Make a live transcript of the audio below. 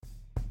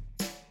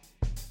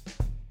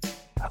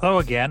Hello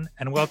again,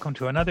 and welcome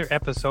to another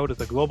episode of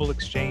the Global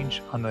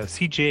Exchange on the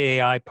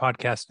CGAI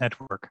Podcast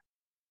Network.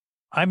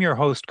 I'm your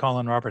host,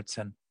 Colin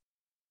Robertson.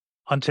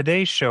 On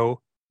today's show,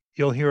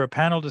 you'll hear a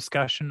panel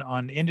discussion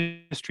on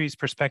industry's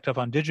perspective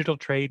on digital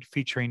trade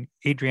featuring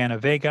Adriana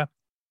Vega,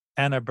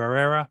 Anna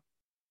Barrera,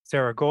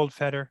 Sarah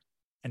Goldfeder,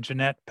 and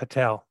Jeanette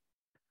Patel.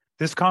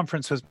 This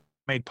conference was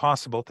made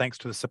possible thanks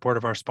to the support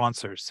of our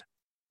sponsors.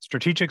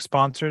 Strategic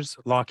sponsors,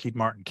 Lockheed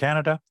Martin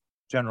Canada,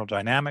 General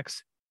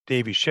Dynamics,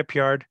 Davie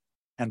Shipyard,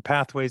 and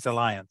Pathways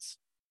Alliance.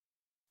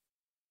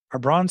 Our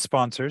bronze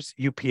sponsors,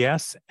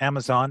 UPS,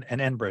 Amazon, and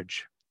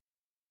Enbridge.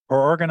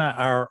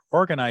 Our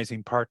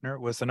organizing partner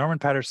was the Norman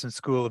Paterson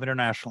School of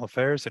International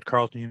Affairs at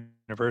Carleton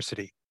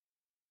University.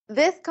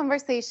 This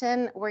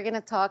conversation, we're going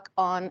to talk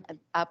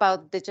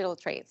about digital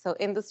trade, so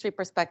industry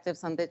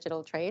perspectives on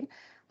digital trade.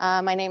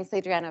 My name is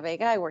Adriana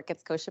Vega. I work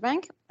at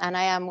Scotiabank, and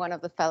I am one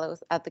of the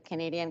fellows at the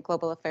Canadian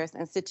Global Affairs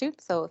Institute.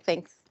 So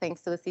thanks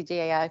to the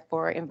CGAI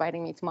for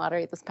inviting me to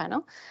moderate this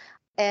panel.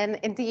 And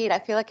indeed, I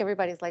feel like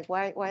everybody's like,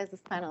 why is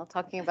this panel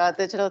talking about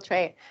digital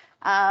trade?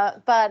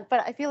 But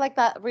I feel like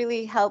that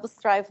really helps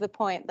drive the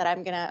point that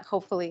I'm going to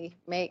hopefully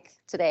make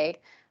today,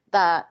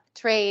 that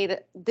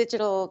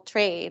digital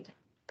trade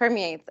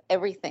permeates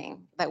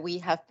everything that we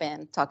have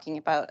been talking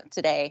about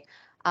today.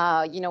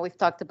 We've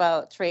talked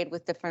about trade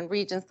with different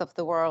regions of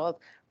the world,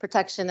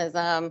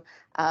 protectionism,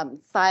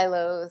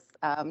 silos,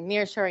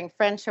 nearshoring,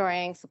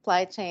 friendshoring,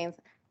 supply chains.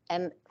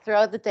 And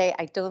throughout the day,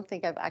 I don't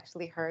think I've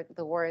actually heard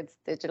the words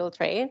digital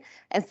trade.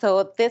 And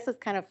so this is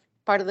kind of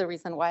part of the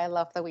reason why I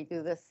love that we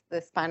do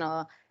this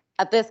panel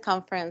at this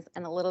conference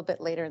and a little bit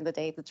later in the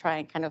day to try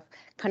and kind of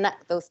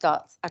connect those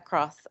dots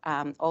across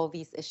all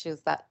these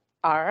issues that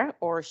are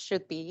or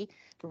should be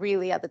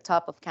really at the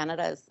top of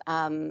Canada's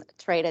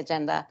trade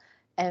agenda,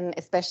 and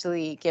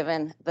especially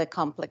given the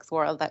complex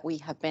world that we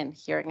have been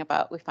hearing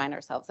about, we find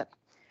ourselves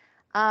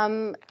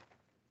in.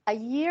 A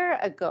year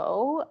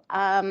ago,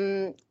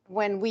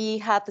 when we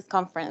had this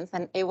conference,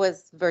 and it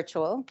was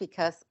virtual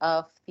because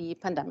of the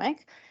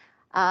pandemic,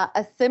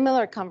 a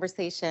similar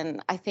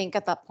conversation, I think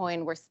at that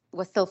point, was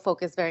still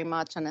focused very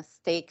much on a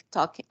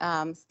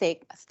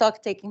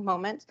stock-taking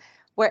moment,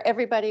 where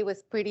everybody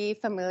was pretty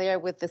familiar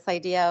with this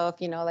idea of,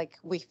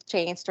 we've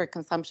changed our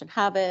consumption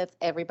habits,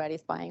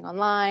 everybody's buying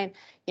online,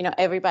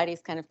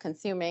 everybody's kind of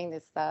consuming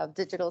this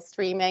digital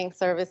streaming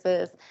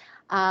services.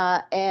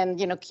 And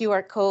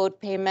QR code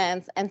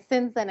payments. And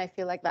since then, I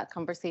feel like that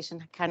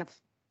conversation kind of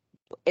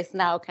is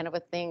now kind of a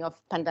thing of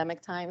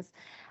pandemic times.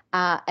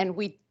 And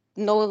we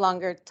no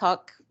longer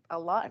talk a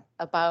lot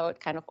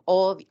about kind of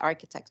all the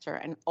architecture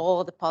and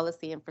all the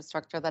policy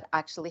infrastructure that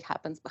actually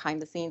happens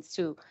behind the scenes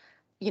to,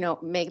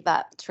 make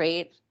that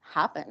trade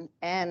happen.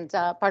 And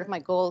part of my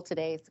goal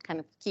today is to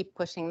kind of keep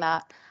pushing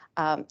that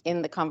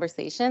in the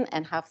conversation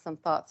and have some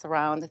thoughts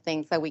around the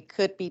things that we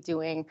could be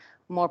doing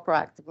more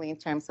proactively in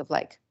terms of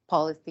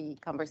policy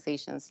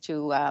conversations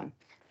to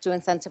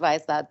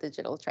incentivize that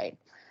digital trade.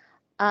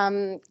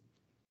 I'm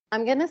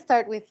going to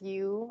start with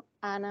you,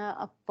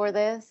 Anna, for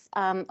this.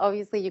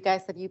 Obviously, you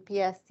guys at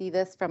UPS see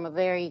this from a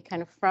very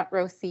kind of front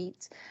row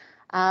seat.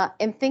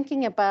 In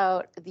thinking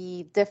about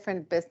the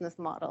different business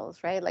models,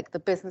 right? Like the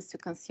business to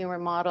consumer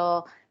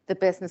model, the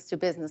business to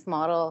business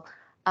model.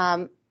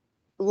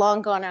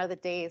 Long gone are the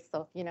days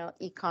of,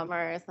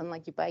 e-commerce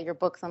and you buy your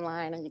books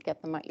online and you get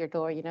them at your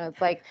door.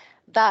 It's like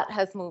that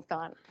has moved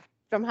on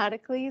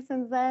dramatically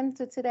since then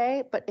to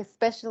today, but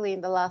especially in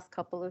the last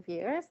couple of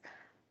years,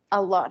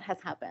 a lot has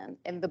happened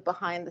in the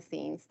behind the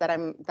scenes that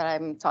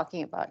I'm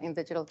talking about in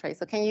digital trade.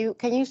 So can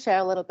you share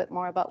a little bit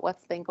more about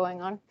what's been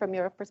going on from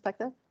your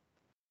perspective?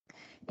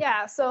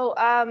 Yeah, so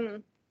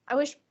I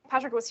wish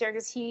Patrick was here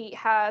because he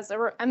has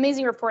an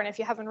amazing report, and if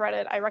you haven't read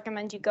it, I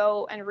recommend you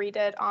go and read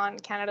it on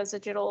Canada's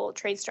digital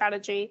trade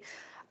strategy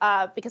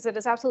because it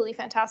is absolutely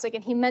fantastic.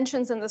 And he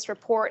mentions in this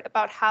report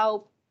about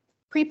how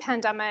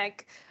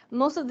pre-pandemic,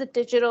 most of the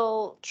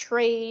digital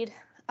trade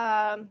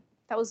that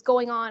was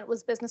going on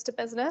was business to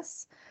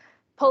business.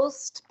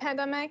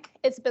 Post-pandemic,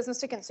 it's business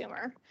to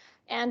consumer.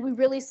 And we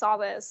really saw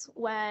this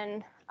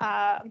when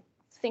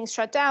things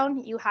shut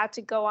down. You had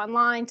to go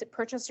online to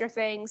purchase your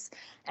things,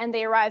 and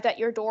they arrived at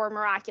your door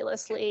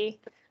miraculously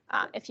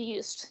if you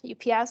used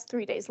UPS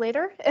 3 days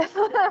later.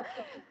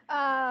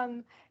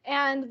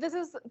 And this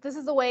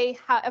is the way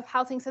of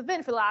how things have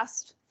been for the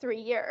last 3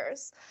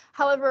 years.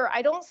 However,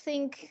 I don't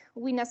think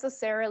we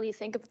necessarily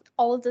think of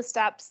all of the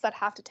steps that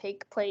have to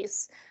take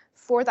place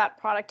for that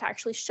product to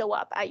actually show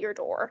up at your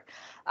door.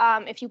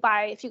 If you go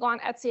on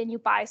Etsy and you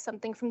buy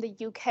something from the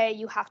UK,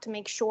 you have to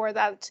make sure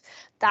that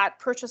that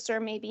purchaser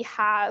maybe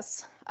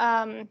has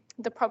the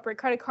appropriate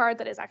credit card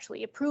that is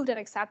actually approved and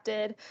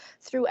accepted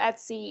through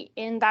Etsy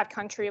in that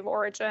country of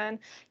origin.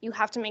 You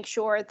have to make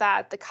sure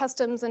that the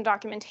customs and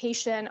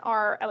documentation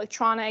are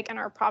electronic and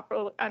are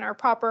proper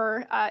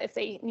if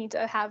they need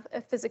to have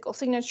a physical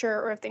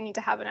signature or if they need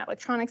to have an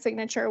electronic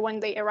signature when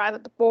they arrive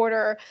at the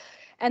border.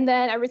 and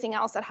then everything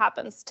else that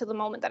happens to the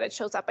moment that it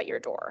shows up at your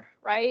door,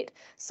 right?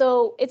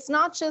 So it's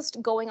not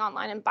just going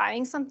online and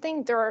buying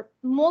something. There are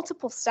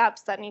multiple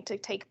steps that need to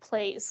take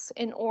place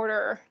in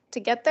order to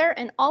get there,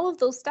 and all of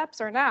those steps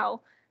are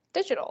now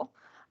digital.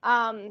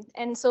 And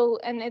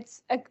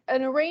it's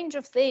a range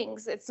of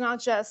things. It's not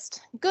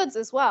just goods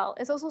as well.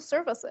 It's also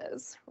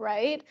services,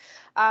 right?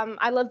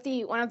 I love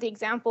one of the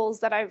examples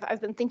that I've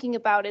been thinking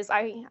about is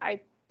I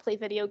play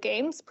video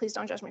games. Please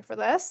don't judge me for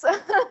this.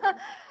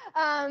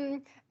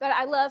 But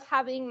I love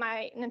having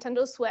my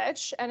Nintendo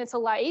Switch, and it's a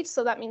Lite,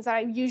 so that means that I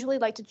usually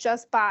like to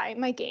just buy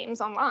my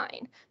games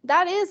online.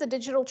 That is a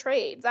digital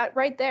trade. That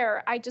right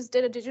there, I just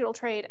did a digital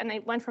trade, and I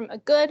went from a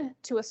good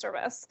to a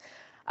service.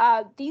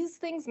 These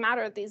things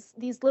matter.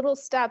 These little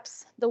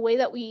steps, the way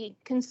that we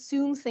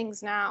consume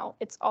things now,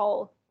 it's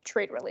all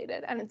trade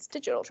related, and it's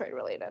digital trade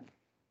related.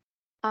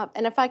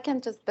 And if I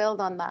can just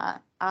build on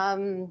that,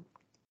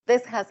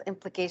 this has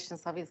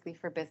implications obviously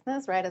for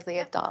business, right? As they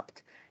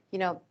adopt,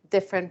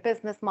 different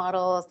business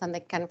models, and they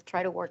kind of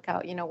try to work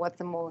out, what's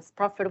the most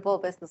profitable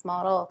business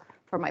model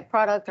for my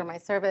product or my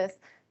service.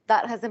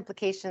 That has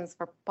implications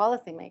for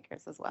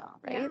policymakers as well,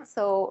 right? Yeah.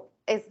 So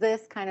is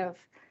this kind of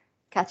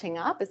catching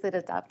up? Is it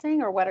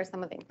adapting, or what are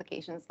some of the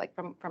implications, like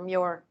from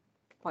your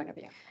point of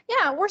view?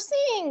 Yeah, we're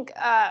seeing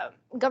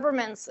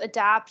governments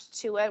adapt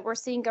to it. We're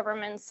seeing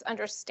governments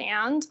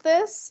understand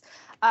this.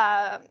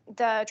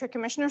 The Trade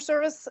Commissioner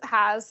Service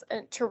has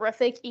a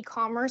terrific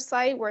e-commerce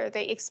site where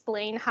they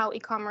explain how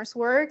e-commerce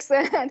works.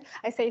 And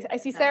I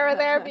see Sarah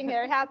there being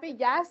very happy.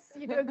 Yes,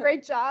 you do a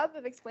great job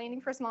of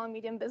explaining for small and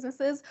medium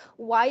businesses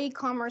why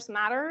e-commerce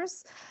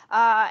matters,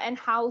 and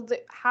how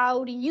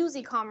to use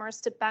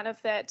e-commerce to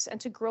benefit and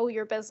to grow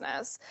your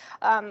business.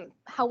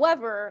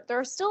 However, there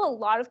are still a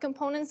lot of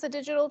components of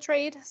digital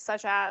trade,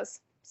 such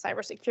as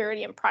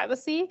cybersecurity and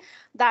privacy,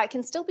 that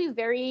can still be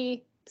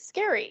very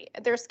scary.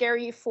 They're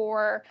scary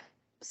for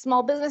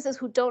small businesses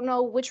who don't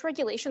know which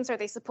regulations are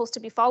they supposed to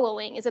be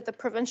following. Is it the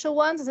provincial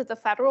ones? Is it the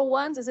federal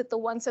ones? Is it the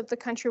ones of the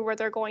country where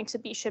they're going to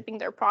be shipping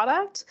their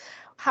product?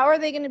 How are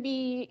they going to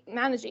be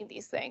managing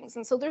these things?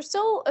 And so there's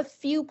still a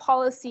few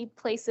policy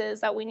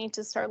places that we need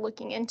to start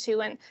looking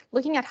into and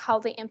looking at how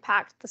they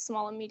impact the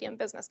small and medium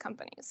business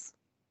companies.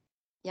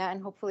 Yeah,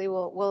 and hopefully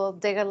we'll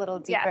dig a little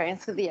deeper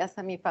into the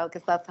SME file,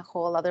 because that's a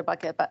whole other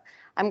bucket. But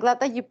I'm glad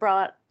that you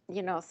brought,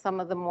 some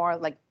of the more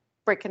like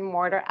brick and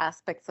mortar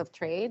aspects of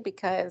trade,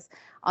 because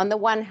on the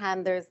one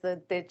hand, there's the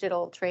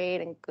digital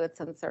trade and goods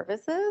and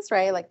services,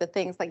 right? Like the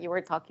things like you were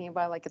talking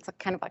about, like it's a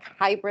kind of like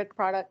hybrid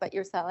product that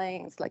you're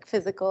selling. It's like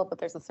physical, but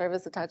there's a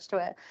service attached to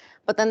it.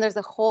 But then there's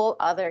a whole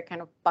other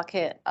kind of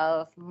bucket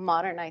of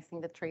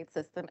modernizing the trade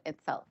system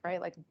itself, right?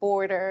 Like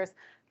borders,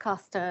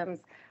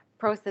 customs,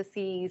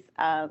 processes,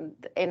 and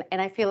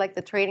I feel like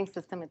the trading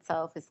system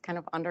itself is kind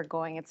of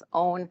undergoing its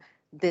own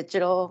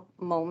digital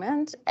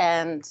moment,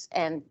 and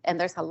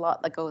there's a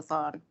lot that goes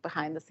on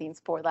behind the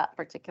scenes for that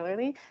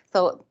particularly.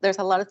 So there's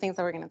a lot of things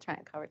that we're going to try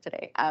and cover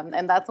today,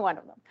 and that's one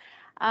of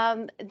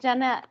them.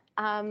 Jenna,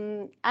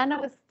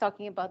 Anna was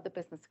talking about the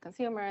business to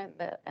consumer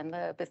and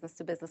the business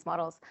to business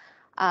models.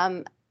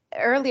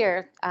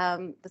 Earlier,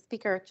 the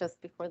speaker just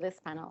before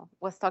this panel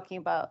was talking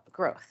about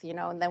growth,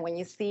 and then when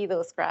you see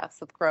those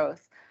graphs of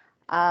growth,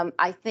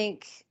 I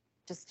think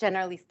just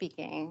generally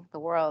speaking, the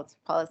world's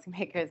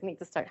policymakers need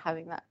to start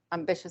having that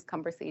ambitious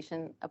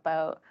conversation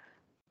about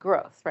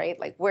growth, right?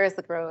 Like, where's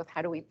the growth?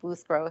 How do we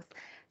boost growth?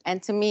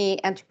 And to me,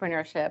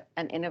 entrepreneurship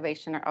and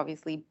innovation are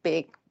obviously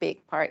big,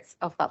 big parts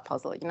of that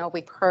puzzle.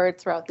 We've heard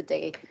throughout the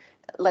day,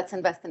 let's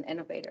invest in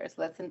innovators,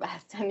 let's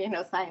invest in,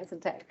 science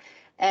and tech.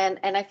 And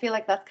I feel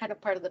like that's kind of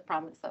part of the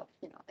promise of,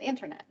 the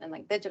internet and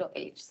like digital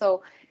age.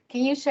 So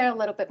can you share a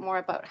little bit more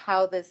about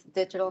how this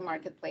digital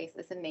marketplace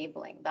is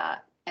enabling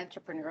that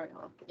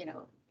entrepreneurial,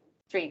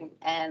 dream,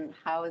 and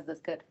how is this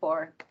good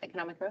for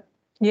economic growth?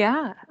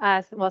 Yeah,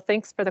 well,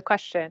 thanks for the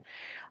question.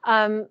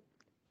 I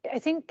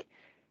think,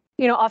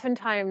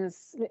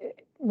 oftentimes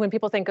when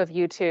people think of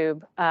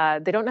YouTube,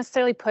 they don't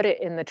necessarily put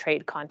it in the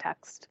trade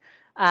context.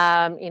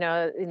 And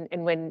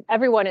when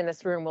everyone in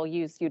this room will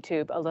use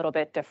YouTube a little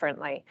bit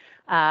differently.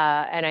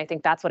 And I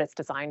think that's what it's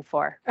designed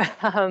for.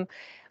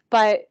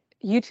 But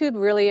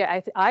YouTube really,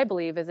 I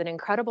believe, is an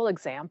incredible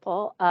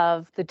example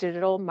of the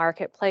digital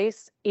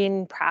marketplace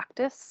in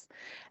practice.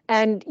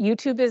 And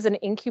YouTube is an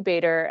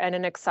incubator and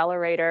an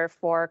accelerator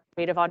for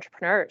creative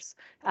entrepreneurs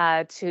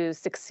to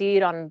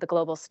succeed on the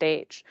global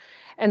stage.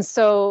 And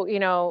so,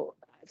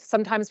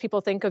 sometimes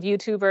people think of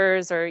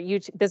YouTubers or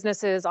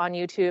businesses on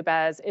YouTube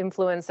as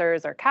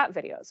influencers or cat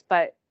videos,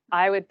 but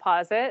I would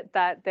posit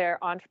that they're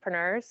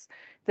entrepreneurs,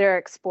 they're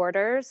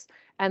exporters,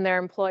 and they're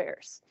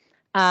employers.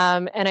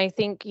 And I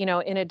think,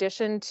 in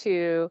addition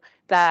to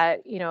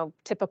that,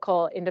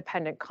 typical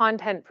independent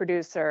content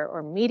producer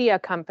or media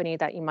company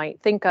that you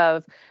might think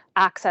of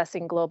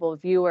accessing global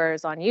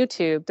viewers on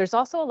YouTube, there's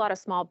also a lot of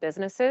small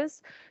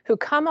businesses who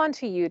come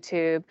onto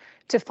YouTube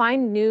to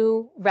find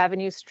new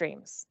revenue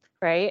streams.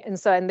 right?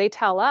 And they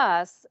tell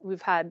us,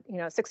 we've had,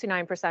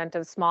 69%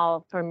 of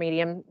small or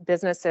medium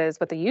businesses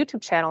with a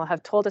YouTube channel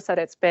have told us that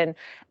it's been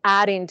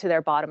adding to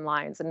their bottom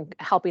lines and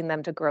helping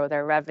them to grow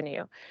their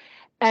revenue.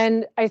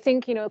 And I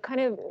think, kind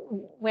of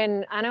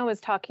when Anna was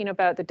talking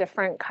about the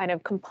different kind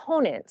of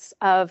components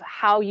of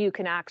how you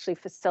can actually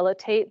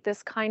facilitate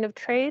this kind of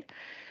trade,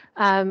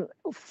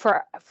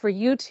 for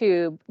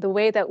YouTube, the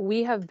way that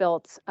we have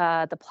built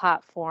the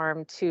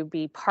platform to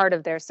be part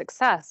of their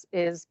success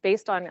is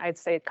based on, I'd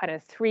say, kind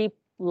of three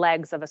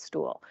legs of a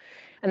stool.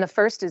 And the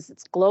first is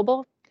it's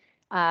global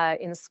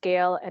in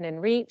scale and in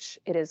reach.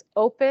 It is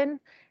open,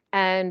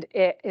 and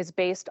it is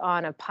based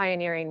on a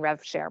pioneering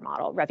revenue share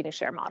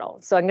model.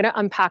 So I'm going to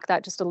unpack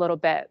that just a little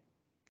bit.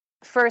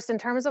 First, in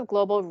terms of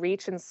global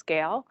reach and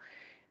scale,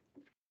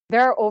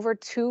 there are over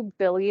 2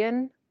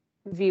 billion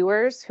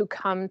viewers who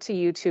come to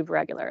YouTube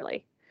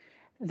regularly.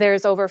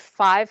 There's over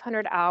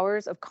 500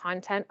 hours of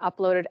content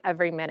uploaded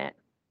every minute.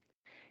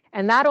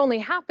 And that only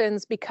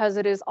happens because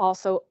it is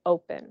also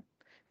open.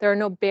 There are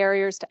no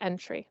barriers to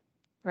entry,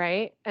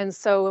 right? And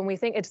so when we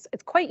think it's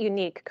quite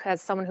unique,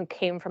 as someone who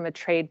came from a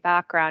trade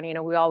background,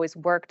 we always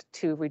worked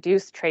to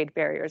reduce trade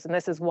barriers. And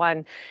this is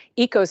one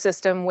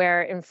ecosystem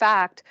where, in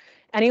fact,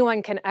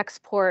 anyone can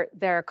export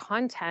their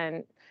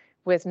content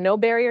with no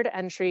barrier to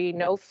entry,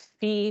 no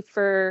fee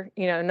for,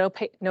 no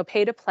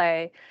pay to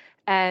play,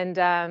 and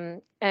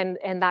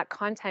that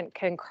content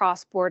can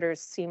cross borders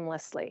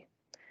seamlessly,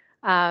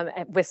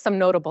 with some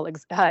notable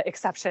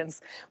exceptions.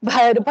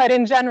 But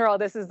in general,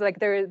 this is like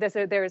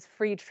there is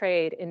free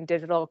trade in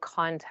digital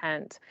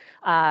content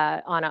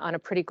on a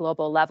pretty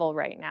global level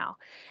right now,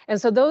 and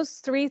so those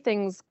three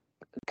things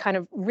kind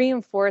of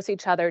reinforce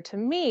each other to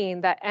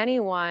mean that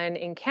anyone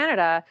in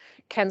Canada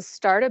can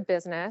start a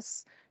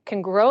business,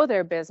 can grow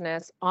their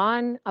business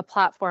on a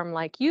platform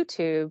like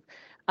YouTube,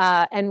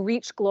 and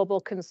reach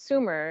global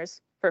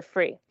consumers for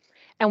free.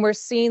 And we're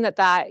seeing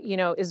that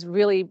is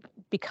really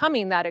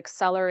becoming that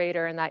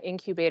accelerator and that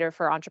incubator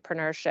for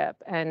entrepreneurship,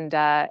 and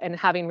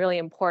having really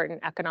important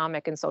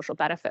economic and social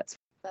benefits.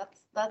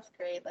 That's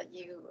great that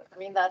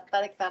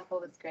that example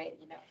was great,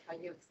 how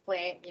you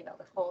explain,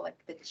 the whole,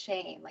 the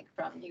chain,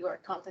 from you are a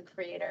content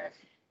creator,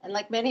 and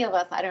many of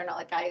us, I don't know,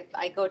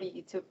 I go to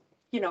YouTube,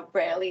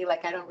 rarely,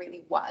 I don't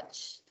really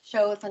watch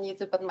shows on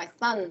YouTube, but my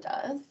son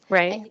does.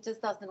 Right. And he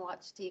just doesn't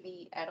watch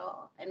TV at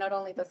all. And not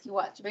only does he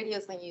watch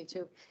videos on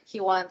YouTube, he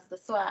wants the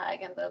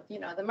swag and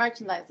the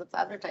merchandise that's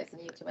advertised on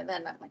YouTube. And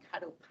then I'm like, how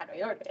do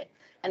I order it?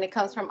 And it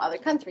comes from other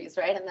countries,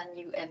 right? And then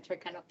you enter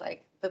kind of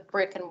the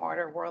brick and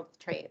mortar world of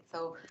trade.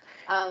 So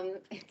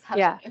it's happening.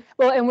 Yeah.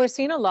 Well, and we're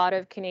seeing a lot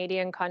of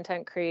Canadian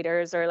content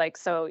creators, or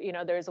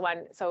there's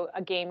one, so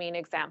a gaming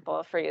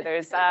example for you.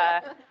 There's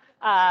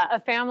a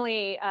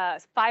family,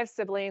 5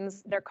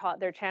 siblings.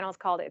 Their channel's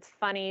called It's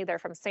Funny. They're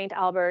from St.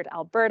 Albert,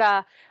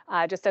 Alberta,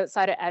 just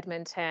outside of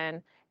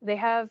Edmonton. They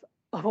have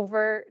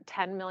over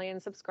 10 million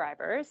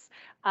subscribers,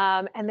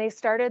 and they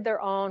started their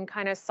own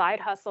kind of side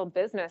hustle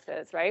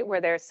businesses, right?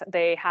 Where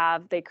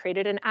they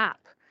created an app,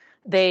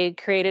 they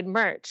created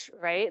merch,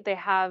 right? They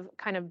have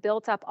kind of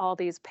built up all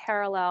these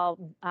parallel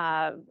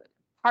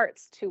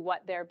parts to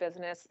what their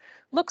business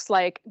looks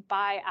like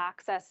by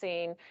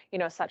accessing,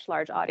 such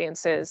large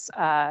audiences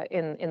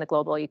in the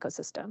global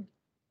ecosystem.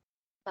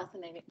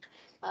 Fascinating.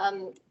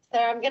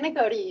 Sarah, I'm going to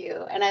go to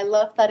you. And I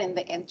love that in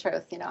the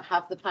intros,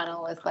 half the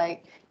panel was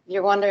like,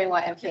 you're wondering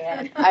why I'm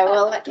here. I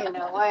will let you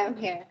know why I'm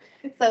here.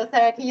 So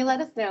Sarah, can you let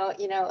us know,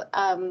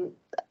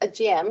 a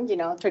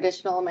GM,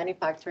 traditional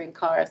manufacturing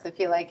cars, I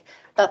feel like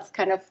that's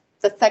kind of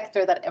the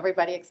sector that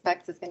everybody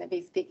expects is going to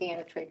be speaking at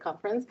a trade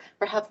conference,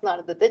 perhaps not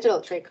at the digital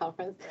trade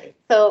conference. Right.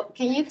 So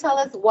can you tell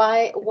us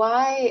why,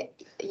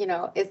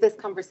 is this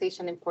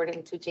conversation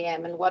important to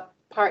GM, and what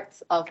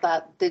parts of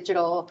that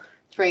digital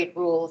trade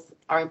rules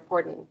are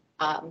important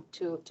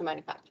to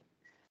manufacture?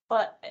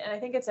 But I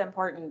think it's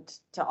important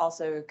to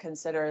also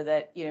consider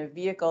that,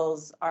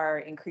 vehicles are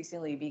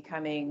increasingly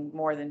becoming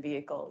more than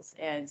vehicles.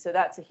 And so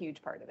that's a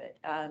huge part of it.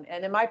 And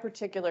in my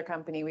particular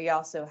company, we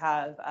also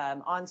have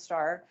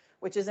OnStar,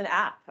 which is an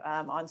app,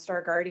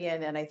 OnStar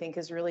Guardian, and I think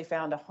has really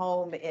found a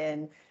home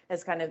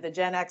as kind of the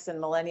Gen X and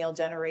millennial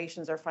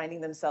generations are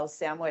finding themselves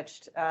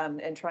sandwiched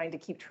and trying to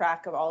keep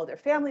track of all of their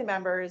family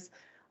members.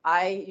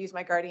 I use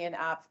my Guardian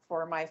app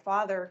for my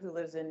father, who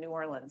lives in New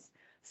Orleans.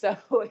 So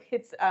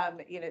it's,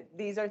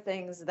 these are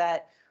things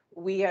that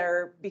we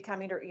are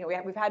becoming,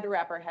 we've had to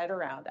wrap our head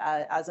around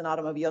as an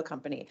automobile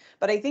company.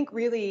 But I think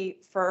really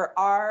for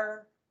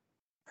our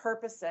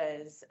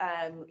purposes,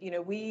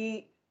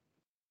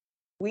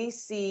 we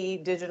see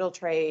digital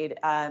trade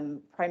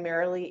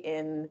primarily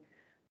in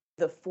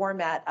the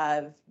format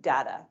of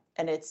data,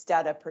 and it's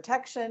data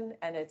protection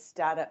and it's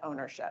data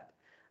ownership.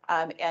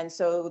 And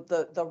so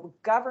the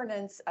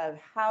governance of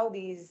how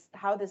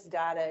this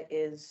data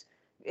is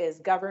is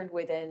governed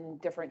within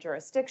different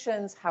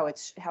jurisdictions, how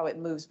it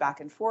moves back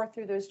and forth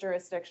through those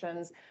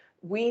jurisdictions.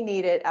 We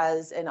need it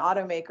as an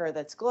automaker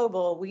that's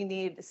global. We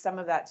need some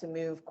of that to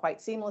move quite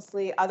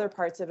seamlessly. Other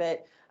parts of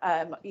it,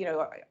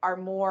 are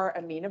more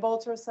amenable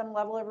to some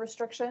level of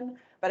restriction.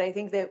 But I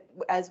think that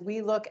as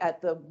we look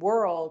at the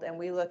world and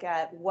we look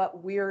at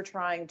what we're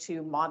trying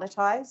to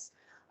monetize,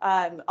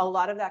 a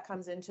lot of that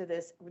comes into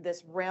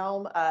this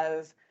realm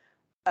of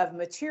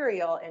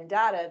material and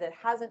data that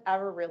hasn't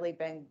ever really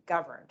been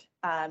governed.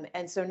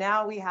 And so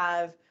now we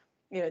have,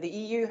 the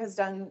EU has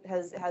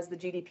the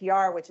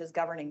GDPR, which is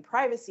governing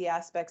privacy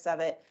aspects of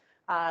it.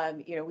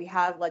 We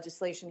have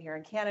legislation here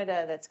in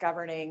Canada that's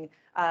governing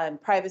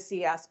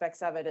privacy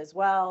aspects of it as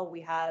well.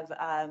 We have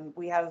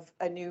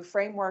a new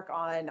framework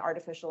on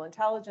artificial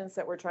intelligence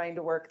that we're trying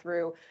to work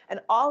through,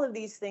 and all of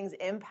these things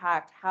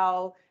impact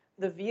how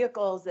the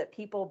vehicles that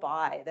people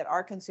buy, that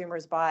our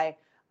consumers buy,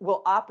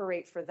 will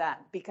operate for them,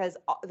 because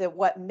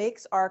what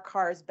makes our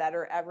cars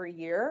better every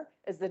year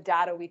is the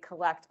data we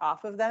collect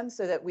off of them,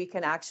 so that we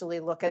can actually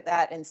look at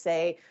that and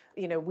say,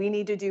 we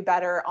need to do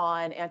better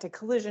on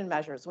anti-collision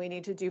measures. We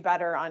need to do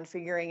better on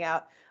figuring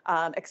out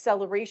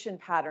acceleration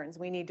patterns.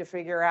 We need to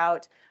figure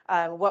out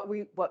what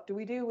do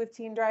we do with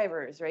teen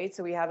drivers, right?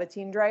 So we have a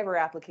teen driver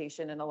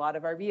application in a lot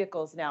of our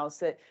vehicles now,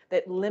 so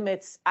that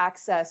limits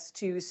access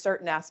to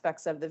certain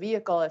aspects of the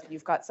vehicle if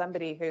you've got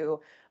somebody who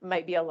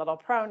might be a little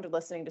prone to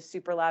listening to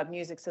super loud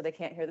music so they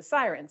can't hear the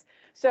sirens.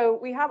 So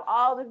we have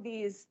all of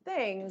these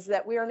things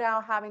that we are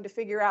now having to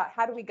figure out,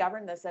 how do we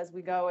govern this as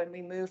we go and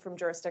we move from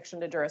jurisdiction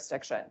to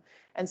jurisdiction.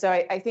 And so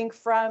I think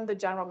from the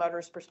General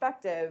Motors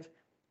perspective,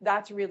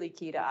 that's really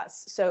key to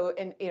us. So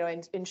in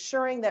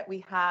ensuring that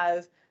we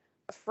have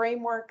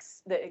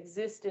frameworks that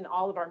exist in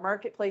all of our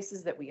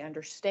marketplaces, that we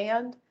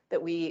understand,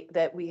 that we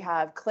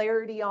have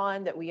clarity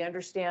on, that we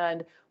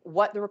understand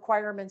what the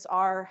requirements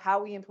are,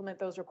 how we implement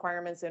those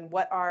requirements, and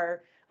what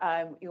are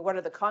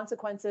the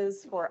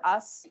consequences for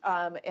us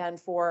and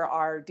for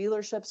our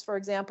dealerships, for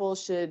example,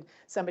 should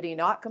somebody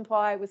not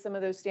comply with some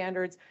of those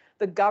standards.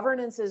 The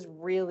governance is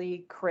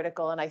really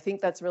critical, and I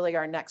think that's really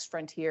our next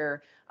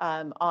frontier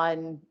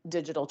on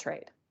digital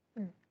trade.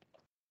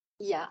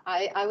 Yeah,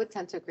 I would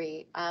tend to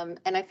agree. And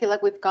I feel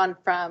like we've gone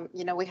from,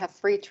 we have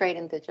free trade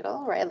in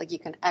digital, right? Like you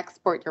can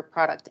export your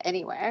product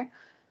anywhere.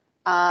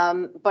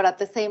 But at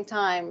the same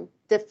time,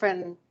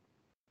 different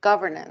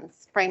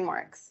governance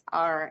frameworks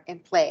are in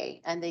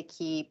play, and they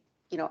keep,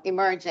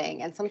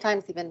 emerging. And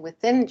sometimes even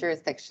within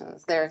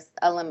jurisdictions, there's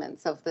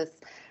elements of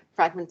this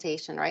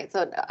fragmentation, right?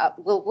 So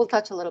we'll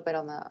touch a little bit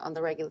on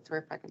the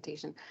regulatory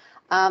fragmentation.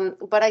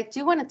 But I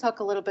do want to talk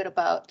a little bit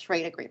about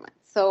trade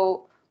agreements.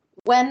 So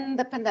when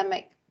the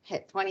pandemic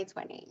hit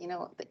 2020,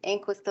 the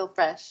ink was still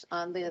fresh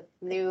on the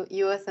new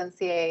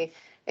USMCA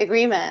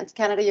agreement,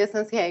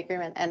 Canada-USMCA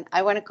agreement, and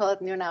I want to call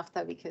it new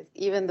NAFTA because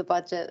even the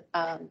budget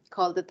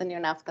called it the new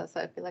NAFTA,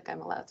 so I feel like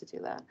I'm allowed to do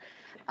that.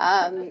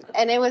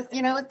 And it was,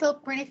 it was still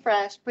pretty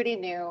fresh, pretty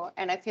new,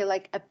 and I feel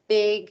like a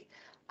big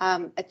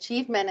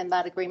achievement in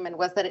that agreement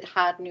was that it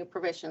had new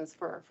provisions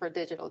for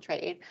digital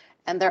trade,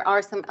 and there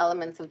are some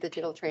elements of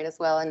digital trade as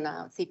well in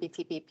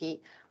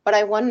CPTPP. But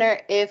I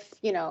wonder if,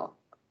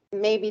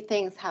 maybe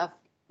things have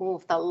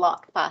moved a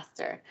lot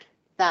faster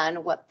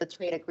than what the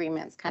trade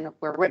agreements kind of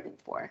were written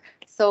for.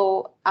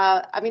 So,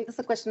 this is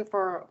a question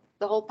for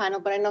the whole panel,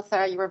 but I know,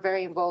 Sarah, you were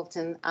very involved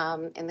in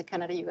the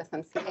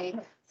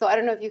Canada-USMCA. So I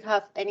don't know if you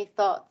have any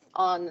thoughts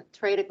on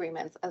trade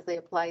agreements as they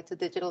apply to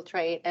digital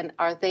trade, and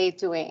are they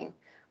doing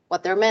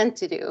what they're meant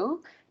to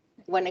do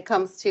when it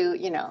comes to,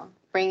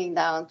 bringing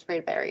down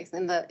trade barriers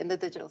in the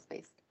digital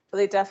space? Well,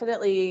 they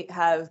definitely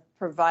have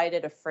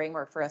provided a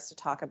framework for us to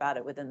talk about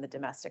it within the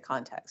domestic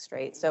context,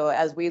 right? So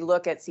as we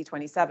look at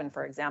C27,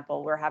 for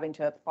example, we're having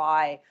to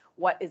apply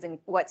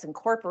what's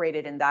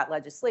incorporated in that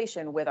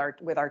legislation with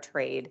our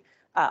trade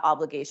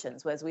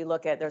obligations. As we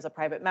look at, there's a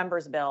private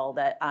members bill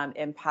that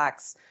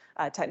impacts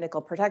technical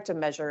protective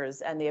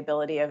measures and the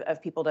ability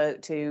of people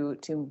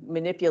to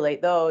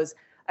manipulate those.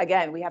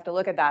 Again, we have to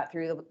look at that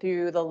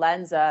through the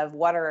lens of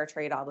what are our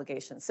trade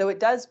obligations. So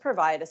it does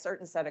provide a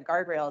certain set of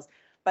guardrails.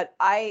 But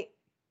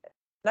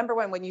number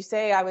one, when you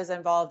say I was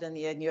involved in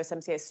the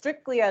USMCA,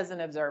 strictly as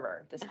an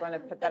observer, just want to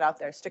put that out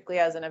there, strictly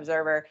as an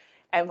observer.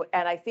 And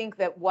I think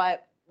that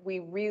what we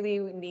really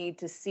need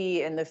to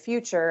see in the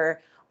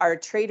future are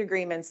trade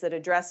agreements that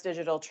address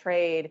digital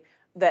trade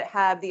that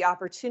have the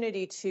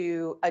opportunity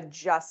to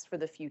adjust for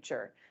the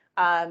future.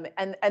 And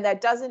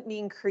that doesn't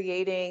mean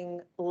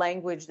creating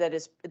language that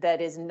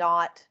is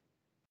not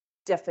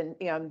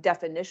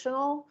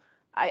definitional.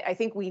 I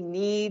think we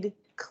need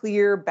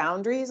clear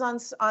boundaries on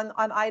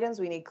items.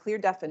 We need clear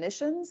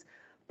definitions,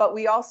 but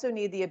we also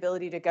need the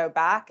ability to go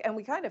back, and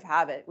we kind of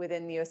have it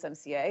within the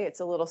USMCA.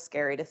 It's a little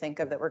scary to think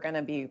of that we're going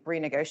to be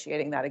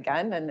renegotiating that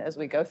again, and as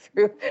we go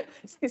through,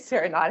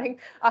 Sarah nodding,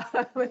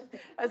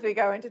 as we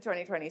go into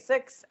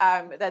 2026,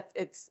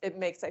 it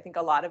makes, I think,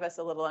 a lot of us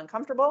a little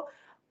uncomfortable.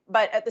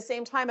 But at the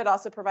same time, it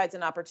also provides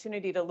an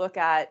opportunity to look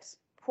at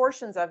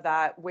portions of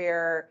that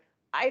where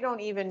I don't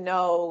even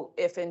know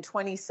if in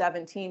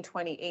 2017,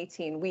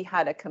 2018, we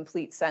had a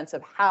complete sense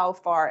of how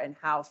far and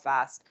how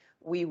fast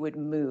we would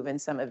move in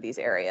some of these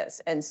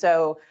areas. And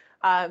so,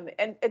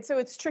 and so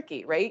it's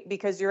tricky, right?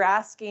 Because you're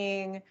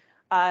asking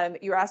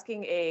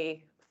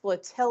a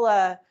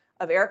flotilla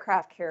of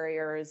aircraft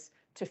carriers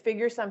to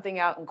figure something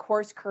out and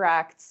course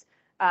correct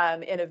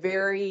in a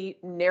very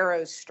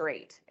narrow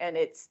strait, and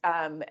it's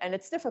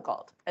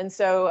difficult. And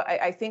so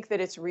I think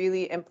that it's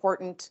really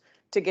important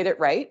to get it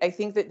right. I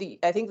think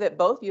that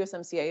both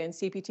USMCA and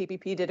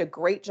CPTPP did a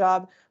great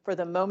job for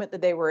the moment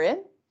that they were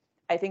in.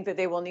 I think that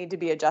they will need to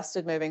be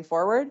adjusted moving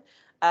forward.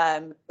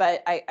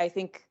 But I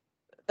think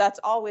that's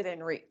all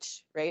within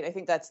reach, right? I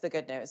think that's the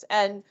good news.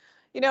 And,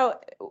 you know,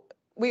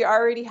 we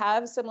already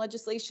have some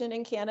legislation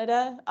in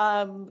Canada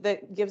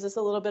that gives us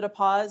a little bit of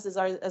pause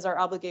as our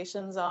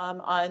obligations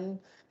on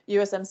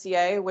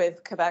USMCA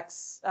with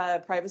Quebec's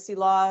privacy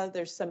law.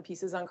 There's some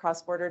pieces on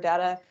cross-border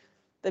data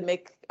that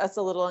make us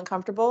a little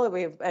uncomfortable.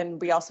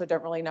 We also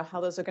don't really know how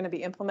those are going to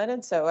be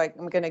implemented. So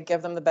I'm going to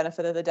give them the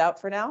benefit of the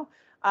doubt for now.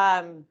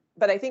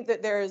 But I think that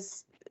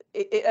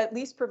it at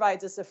least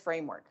provides us a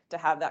framework to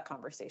have that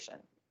conversation.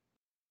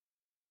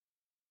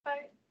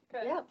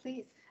 Good. Yeah,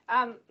 please.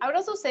 I would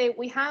also say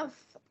we have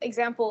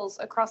examples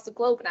across the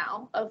globe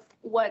now of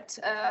what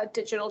a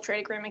digital trade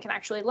agreement can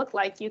actually look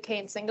like. UK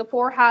and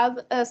Singapore have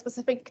a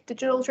specific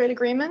digital trade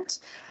agreement,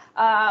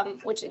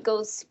 which it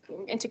goes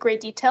into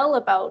great detail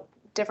about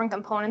different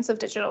components of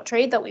digital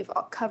trade that we've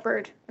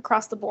covered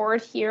across the board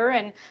here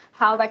and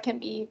how that can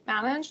be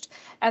managed.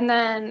 And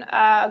then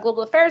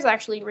Global Affairs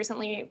actually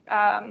recently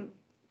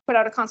put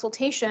out a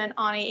consultation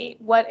on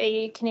what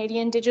a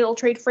Canadian digital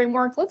trade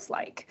framework looks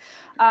like,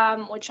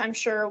 which I'm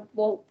sure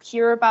we'll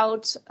hear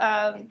about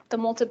the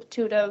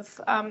multitude of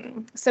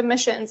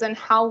submissions and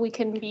how we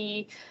can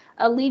be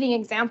a leading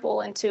example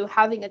into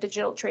having a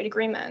digital trade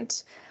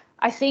agreement.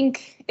 I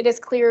think it is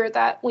clear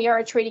that we are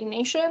a trading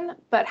nation,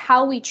 but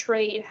how we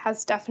trade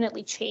has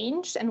definitely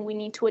changed, and we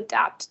need to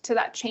adapt to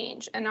that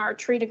change. And our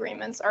trade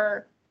agreements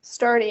are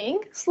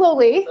starting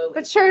slowly,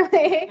 but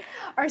surely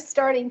are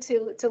starting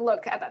to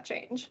look at that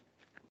change.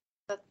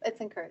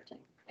 It's encouraging.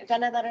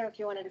 Janet, I don't know if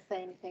you wanted to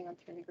say anything on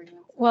trade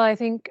agreements. Well, I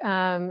think,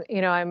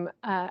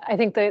 I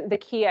think the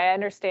key, I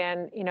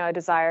understand, a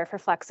desire for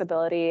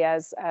flexibility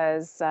as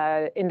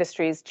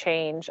industries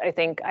change. I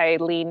think I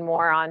lean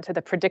more onto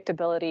the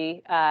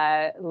predictability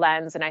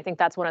lens, and I think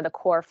that's one of the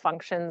core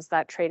functions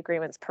that trade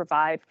agreements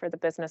provide for the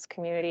business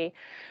community.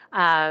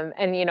 And,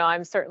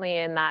 I'm certainly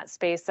in that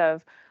space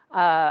of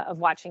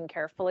watching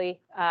carefully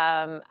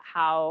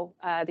how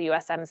the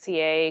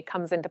USMCA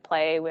comes into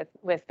play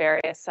with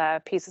various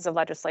pieces of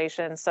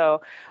legislation.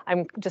 So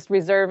I'm just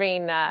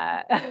reserving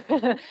my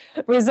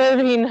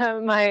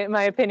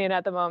opinion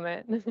at the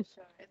moment.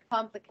 Sure, it's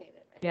complicated.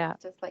 Right? Yeah,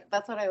 it's just like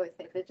that's what I always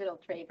say. Digital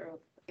trade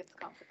rules, it's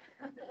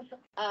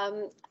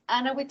complicated.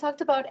 Anna, we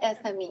talked about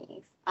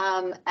SMEs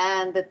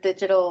and the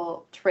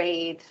digital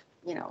trade,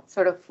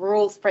 sort of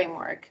rules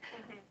framework.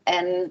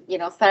 And,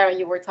 Sarah,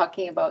 you were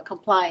talking about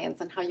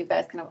compliance and how you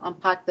guys kind of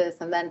unpack this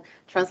and then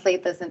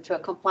translate this into a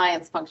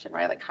compliance function,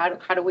 right? Like,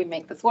 how do we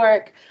make this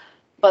work?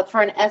 But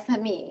for an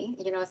SME,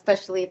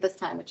 especially at this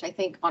time, which I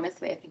think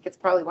it's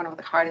probably one of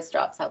the hardest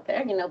jobs out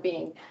there,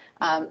 being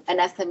an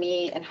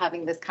SME and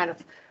having this kind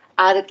of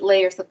added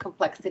layers of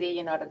complexity,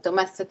 at a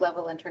domestic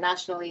level,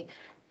 internationally,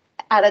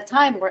 at a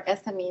time where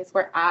SMEs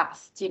were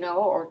asked,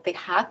 or they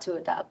had to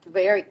adapt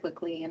very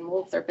quickly and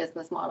move their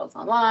business models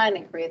online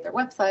and create their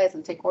websites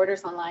and take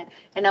orders online.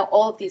 And now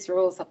all of these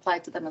rules apply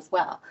to them as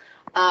well.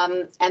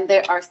 And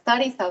there are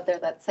studies out there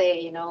that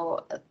say,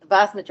 the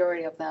vast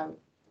majority of them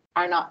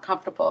are not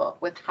comfortable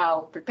with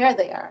how prepared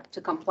they are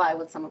to comply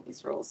with some of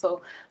these rules.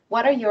 So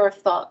what are your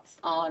thoughts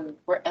on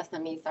where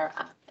SMEs are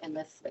at in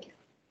this space?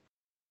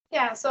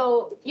 Yeah,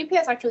 so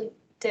UPS actually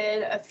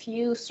did a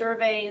few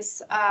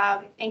surveys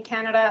in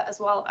Canada as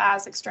well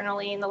as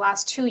externally in the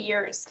last 2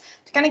 years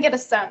to kind of get a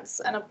sense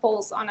and a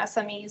pulse on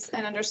SMEs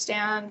and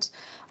understand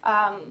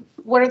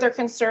what are their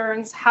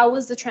concerns, how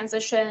was the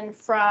transition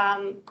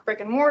from brick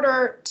and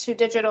mortar to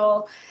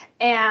digital,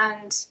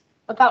 and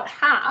about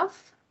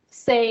half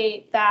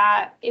say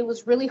that it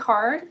was really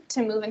hard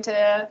to move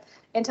into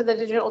the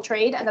digital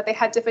trade and that they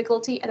had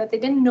difficulty and that they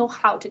didn't know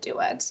how to do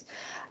it.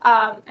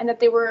 And that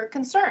they were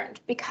concerned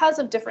because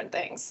of different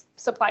things.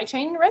 Supply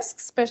chain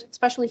risks,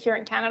 especially here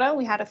in Canada,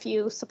 we had a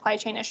few supply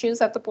chain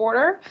issues at the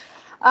border.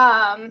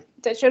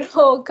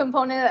 Digital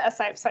component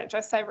such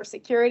as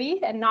cybersecurity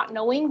and not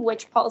knowing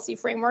which policy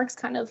frameworks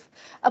kind of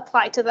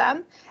apply to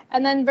them.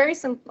 And then in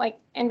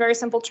very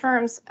simple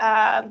terms,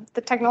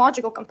 the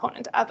technological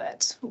component of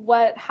it.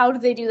 How do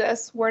they do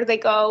this? Where do they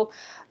go?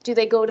 Do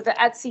they go to the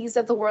Etsy's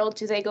of the world?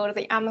 Do they go to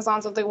the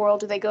Amazons of the world?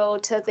 Do they go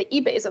to the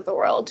eBays of the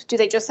world? Do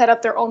they just set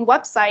up their own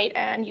website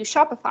and use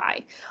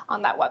Shopify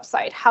on that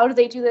website? How do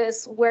they do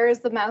this? Where is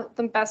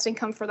the best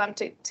income for them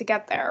to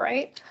get there,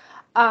 right?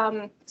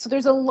 So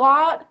there's a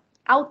lot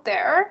out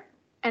there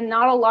and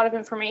not a lot of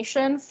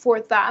information for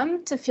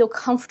them to feel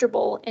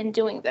comfortable in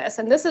doing this.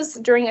 And this is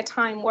during a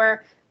time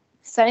where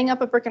setting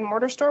up a brick and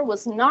mortar store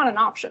was not an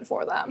option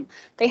for them.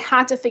 They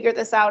had to figure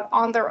this out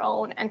on their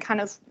own and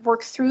kind of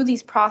work through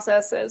these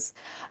processes,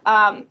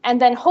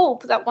 and then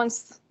hope that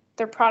once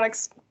their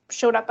products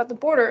showed up at the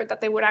border,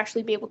 that they would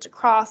actually be able to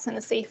cross in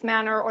a safe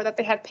manner, or that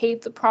they had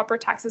paid the proper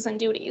taxes and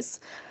duties,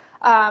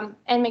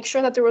 and make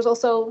sure that there was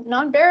also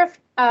non-tariff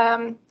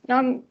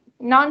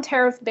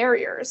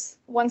barriers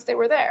once they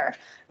were there,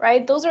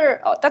 right?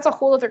 That's a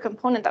whole other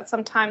component that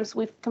sometimes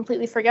we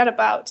completely forget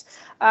about.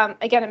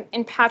 Again,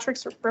 in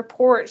Patrick's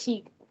report,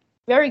 he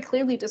very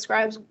clearly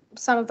describes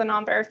some of the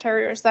non-tariff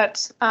barriers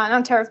that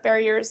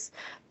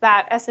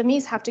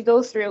SMEs have to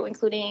go through,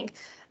 including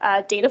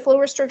data flow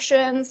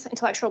restrictions,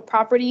 intellectual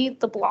property,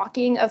 the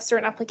blocking of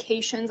certain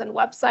applications and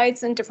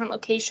websites in different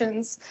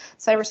locations,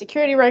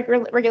 cybersecurity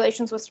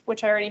regulations,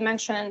 which I already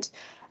mentioned.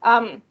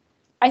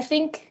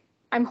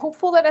 I'm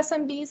hopeful that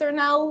SMBs are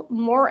now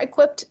more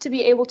equipped to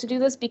be able to do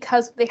this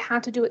because they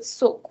had to do it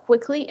so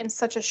quickly in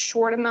such a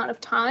short amount of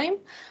time.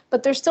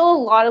 But there's still a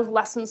lot of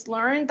lessons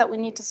learned that we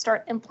need to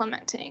start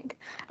implementing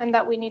and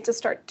that we need to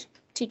start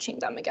teaching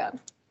them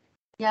again.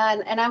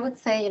 Yeah, and I would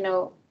say,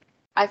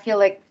 I feel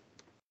like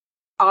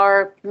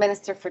our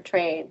Minister for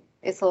Trade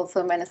is also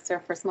a Minister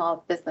for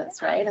Small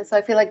Business, right? And so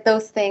I feel like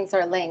those things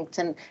are linked,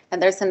 and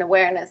there's an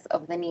awareness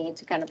of the need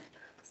to kind of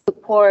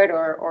support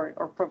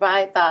or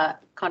provide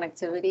that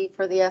connectivity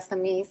for the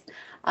SMEs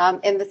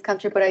in this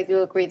country. But I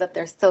do agree that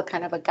there's still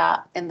kind of a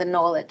gap in the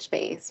knowledge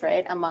base,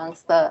 right,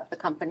 amongst the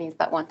companies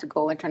that want to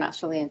go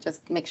internationally and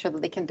just make sure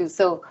that they can do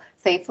so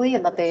safely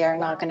and that they are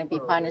not going to be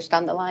punished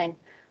down the line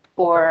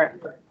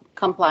for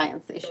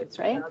compliance issues,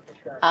 right?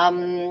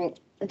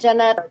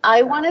 Jeanette,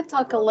 I want to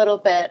talk a little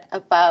bit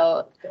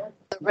about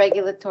the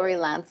regulatory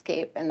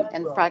landscape and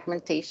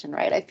fragmentation,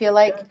 right? I feel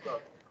like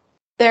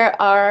there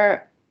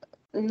are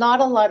not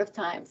a lot of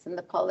times in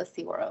the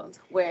policy world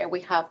where we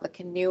have like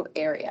a new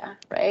area,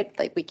 right?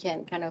 Like we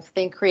can kind of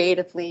think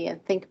creatively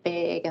and think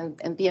big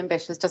and be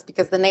ambitious, just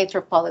because the nature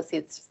of policy,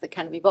 it's just, it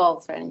kind of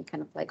evolves, right? And you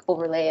kind of like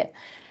overlay it.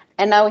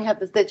 And now we have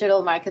this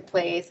digital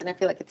marketplace, and I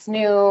feel like it's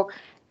new.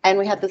 And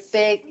we have this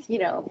big,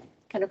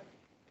 kind of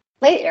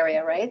play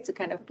area, right? To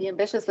kind of be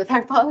ambitious with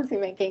our policy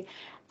making.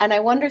 And I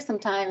wonder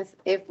sometimes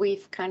if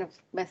we've kind of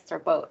missed our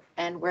boat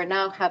and we're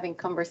now having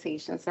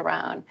conversations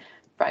around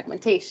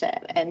fragmentation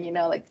and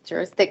like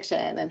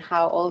jurisdiction and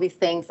how all these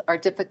things are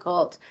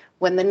difficult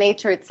when the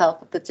nature itself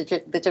of the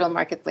digital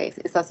marketplace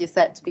is, as you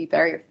said, to be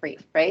barrier free,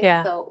 right?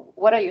 Yeah. So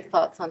what are your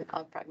thoughts on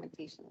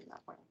fragmentation in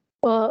that way?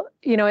 Well,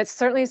 it's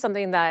certainly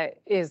something that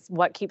is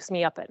what keeps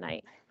me up at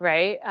night,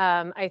 right?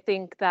 I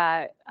think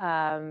that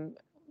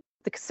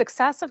the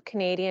success of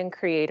Canadian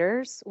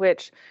creators,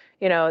 which,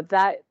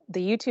 that the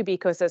YouTube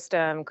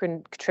ecosystem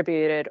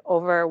contributed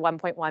over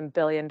 $1.1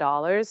 billion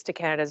to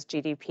Canada's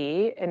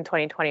GDP in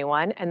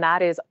 2021, and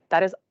that is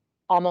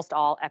almost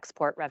all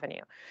export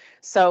revenue.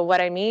 So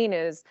what I mean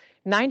is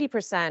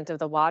 90% of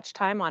the watch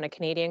time on a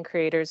Canadian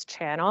creator's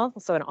channel,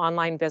 so an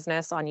online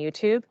business on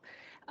YouTube,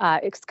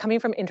 it's coming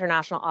from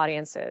international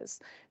audiences.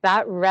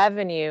 That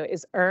revenue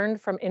is earned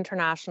from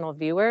international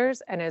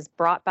viewers and is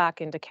brought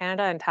back into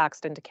Canada and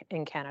taxed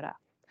in Canada.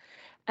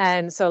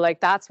 And so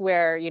that's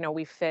where,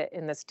 we fit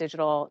in this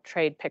digital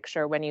trade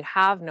picture when you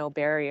have no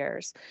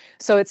barriers.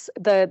 So it's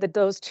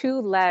those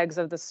two legs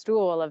of the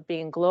stool of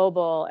being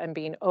global and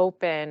being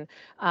open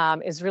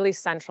is really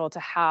central to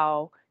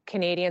how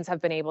Canadians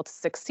have been able to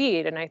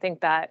succeed. And I think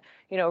that,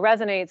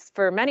 resonates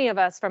for many of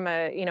us from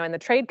in the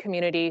trade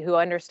community who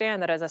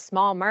understand that as a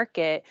small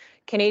market,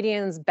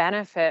 Canadians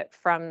benefit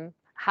from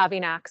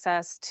having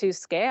access to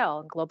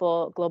scale,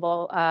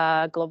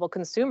 global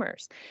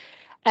consumers.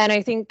 And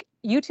I think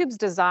YouTube's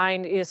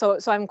designed, so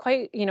I'm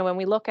quite, when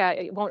we look at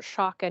it, won't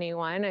shock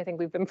anyone. I think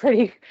we've been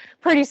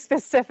pretty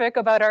specific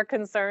about our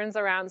concerns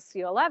around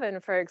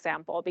C11, for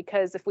example,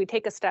 because if we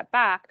take a step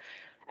back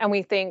and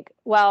we think,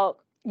 well,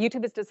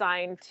 YouTube is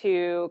designed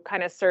to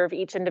kind of serve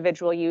each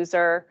individual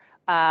user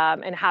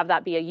and have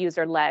that be a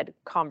user-led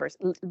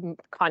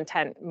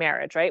content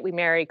marriage, right? We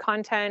marry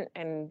content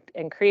and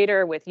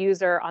creator with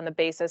user on the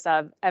basis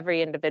of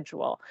every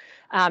individual.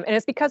 And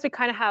it's because we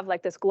kind of have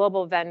like this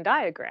global Venn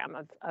diagram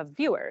of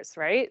viewers,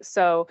 right?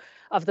 So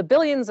of the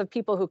billions of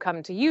people who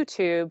come to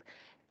YouTube,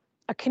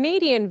 a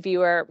Canadian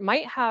viewer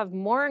might have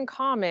more in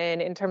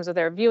common in terms of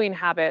their viewing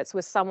habits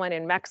with someone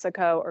in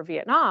Mexico or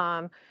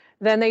Vietnam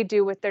than they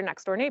do with their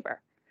next door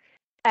neighbor.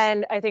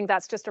 And I think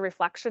that's just a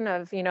reflection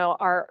of,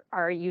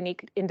 our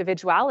unique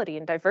individuality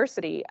and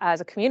diversity as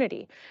a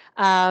community.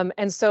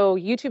 And so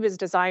YouTube is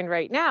designed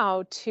right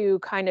now to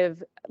kind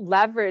of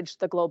leverage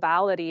the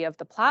globality of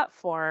the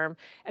platform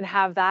and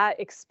have that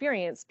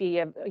experience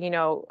be,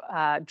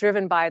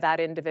 driven by that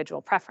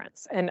individual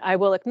preference. And I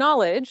will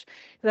acknowledge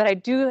that I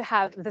do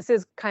have, this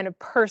is kind of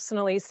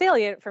personally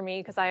salient for me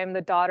because I am the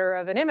daughter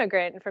of an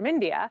immigrant from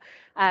India.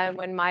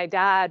 When my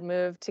dad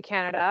moved to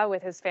Canada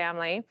with his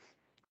family,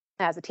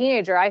 as a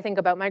teenager, I think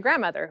about my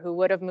grandmother who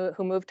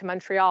moved to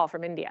Montreal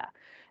from India.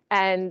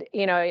 And,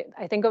 I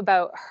think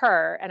about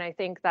her, and I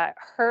think that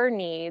her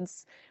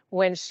needs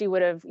when she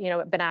would have,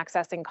 been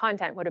accessing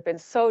content would have been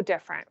so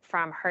different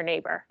from her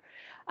neighbor.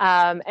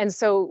 And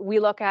so we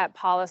look at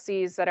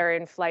policies that are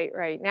in flight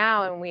right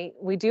now, and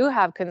we do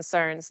have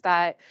concerns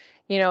that,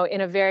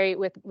 in a very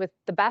with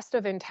the best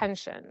of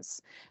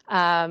intentions,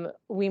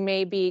 we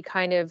may be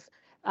kind of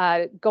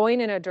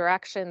going in a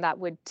direction that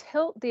would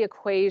tilt the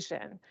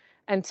equation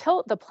and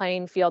tilt the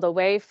playing field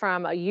away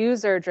from a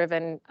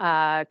user-driven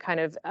kind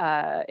of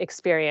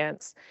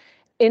experience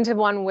into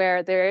one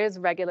where there is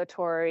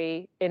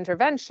regulatory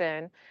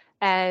intervention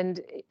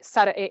and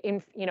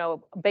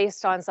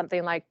based on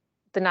something like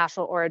the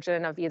national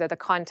origin of either the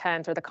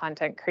content or the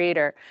content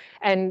creator.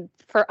 And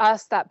for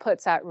us, that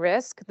puts at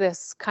risk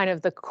this kind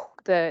of the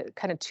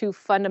kind of two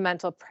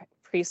fundamental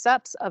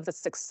precepts of the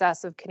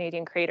success of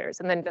Canadian creators.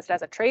 And then just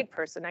as a trade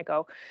person, I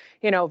go,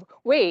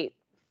 wait,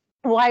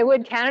 why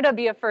would Canada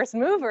be a first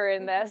mover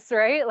in this,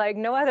 right? Like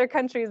no other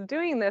country is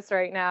doing this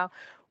right now.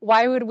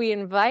 Why would we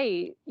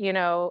invite,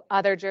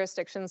 other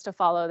jurisdictions to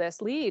follow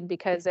this lead?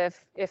 Because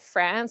if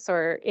France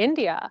or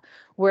India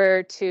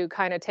were to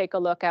kind of take a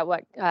look at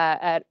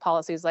at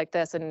policies like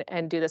this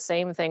and do the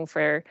same thing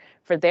for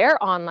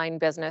their online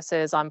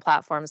businesses on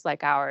platforms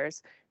like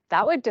ours,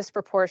 that would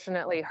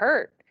disproportionately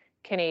hurt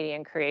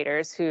Canadian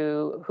creators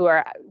who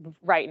are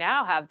right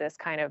now have this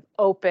kind of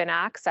open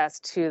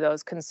access to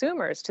those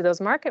consumers, to those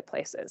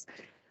marketplaces.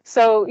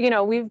 So,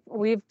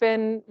 we've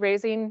been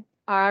raising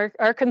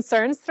our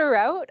concerns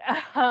throughout,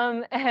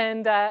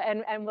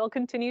 and we'll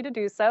continue to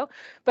do so.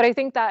 But I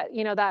think that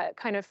that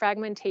kind of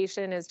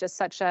fragmentation is just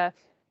such a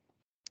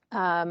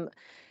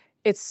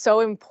it's so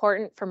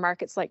important for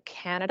markets like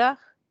Canada,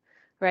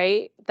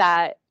 right?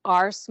 That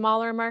are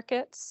smaller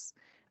markets.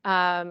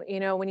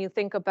 When you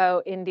think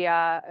about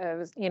India,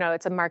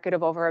 it's a market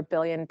of over 1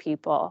 billion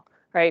people,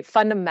 right?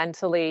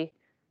 Fundamentally,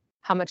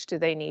 how much do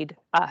they need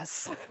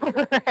us,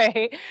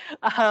 right?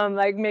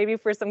 Like maybe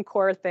for some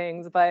core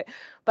things, but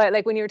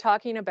like when you're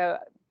talking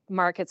about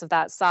markets of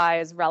that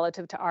size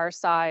relative to our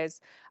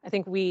size, I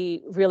think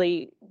we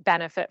really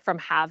benefit from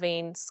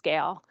having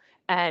scale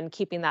and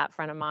keeping that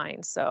front of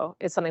mind. So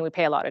it's something we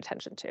pay a lot of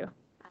attention to.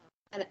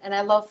 And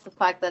I love the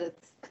fact that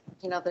it's,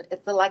 that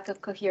it's the lack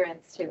of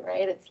coherence too,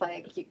 right? It's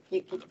like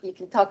you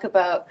can talk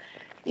about,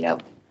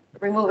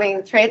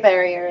 removing trade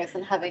barriers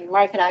and having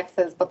market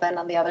access, but then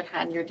on the other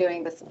hand, you're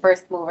doing this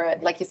first mover,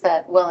 like you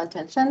said,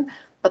 well-intentioned,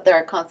 but there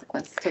are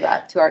consequences to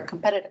that, to our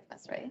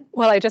competitiveness, right?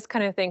 Well, I just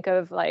kind of think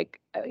of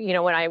like,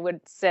 when I would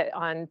sit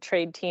on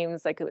trade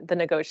teams, like the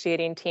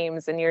negotiating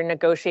teams, and you're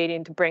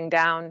negotiating to bring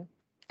down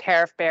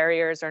tariff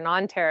barriers or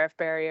non-tariff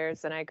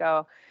barriers, and I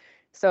go,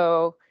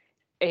 so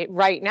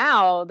right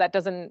now that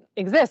doesn't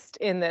exist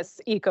in this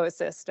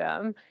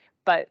ecosystem,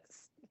 but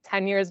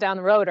 10 years down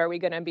the road, are we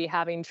going to be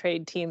having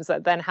trade teams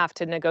that then have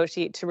to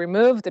negotiate to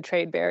remove the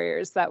trade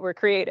barriers that were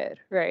created,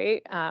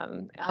 right?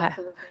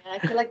 Absolutely. And I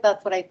feel like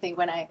that's what I think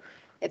when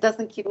it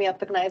doesn't keep me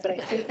up at night, but I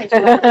do think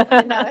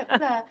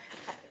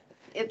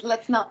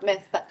let's not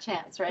miss that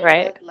chance, right?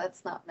 Right.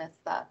 Let's not miss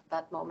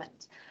that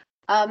moment.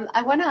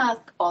 I want to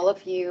ask all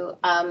of you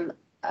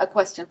a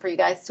question for you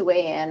guys to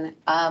weigh in.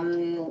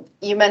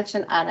 You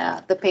mentioned,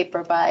 Anna, the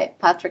paper by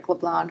Patrick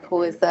LeBlanc,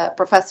 who is a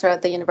professor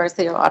at the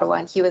University of Ottawa,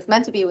 and he was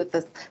meant to be with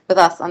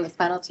us on this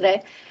panel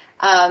today.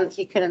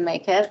 He couldn't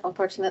make it,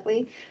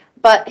 unfortunately.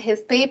 But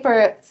his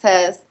paper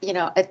says,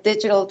 a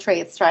digital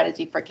trade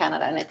strategy for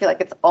Canada, and I feel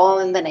like it's all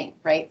in the name,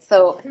 right?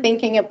 So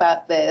thinking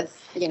about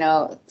this,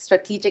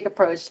 strategic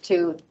approach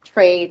to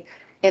trade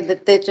in the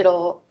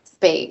digital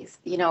space,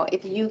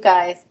 if you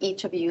guys,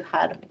 each of you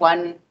had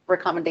one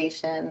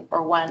recommendation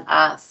or one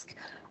ask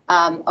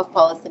of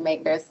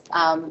policymakers,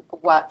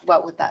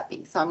 what would that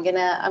be? So I'm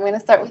gonna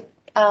start with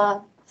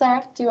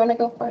Sarah. Do you want to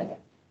go for it?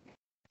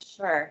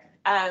 Sure.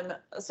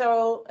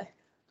 So,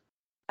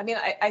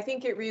 I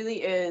think it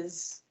really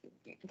is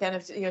kind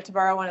of, to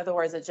borrow one of the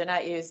words that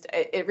Jeanette used,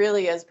 it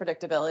really is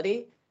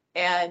predictability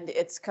and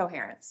it's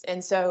coherence.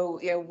 And so,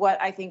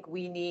 what I think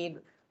we need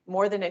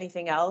more than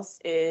anything else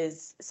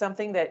is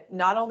something that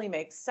not only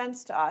makes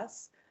sense to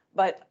us,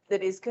 but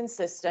that is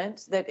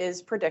consistent, that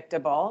is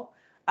predictable,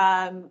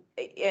 and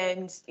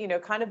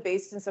kind of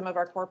based in some of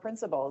our core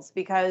principles,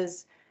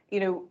 because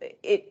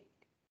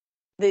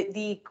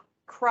the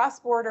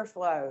cross-border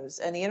flows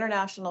and the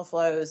international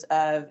flows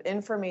of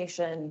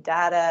information,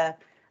 data,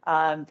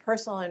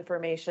 personal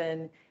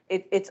information,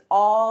 it's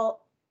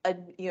all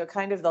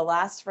kind of the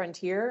last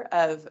frontier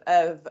of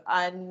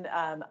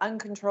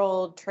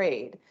uncontrolled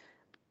trade.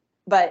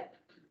 But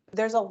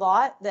there's a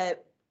lot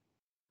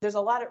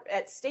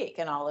at stake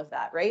in all of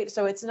that, right?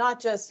 So it's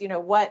not just,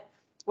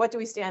 what do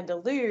we stand to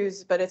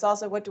lose, but it's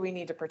also what do we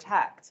need to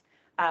protect?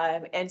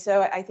 And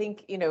so I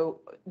think,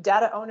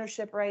 data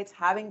ownership rights,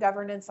 having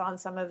governance on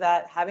some of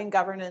that, having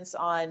governance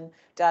on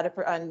data,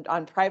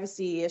 on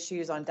privacy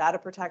issues, on data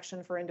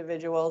protection for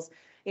individuals,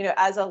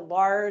 as a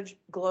large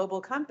global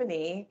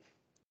company,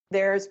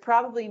 there's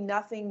probably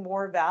nothing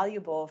more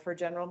valuable for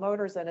General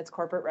Motors than its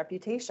corporate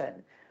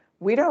reputation.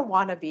 We don't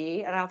want to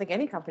be, and I don't think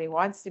any company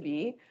wants to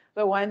be,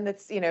 the one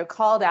that's,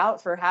 called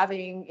out for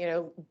having,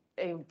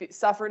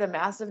 suffered a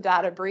massive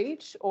data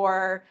breach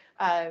or,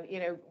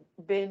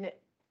 been,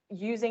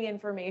 using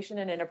information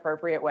in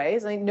inappropriate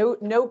ways. I mean,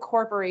 no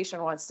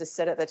corporation wants to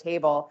sit at the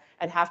table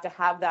and have to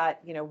have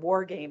that,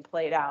 war game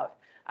played out,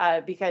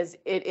 because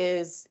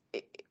it's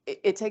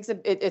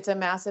a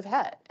massive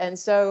hit. And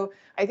so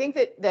I think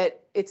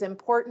that it's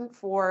important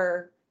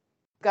for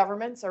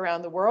governments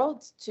around the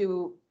world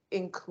to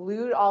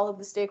include all of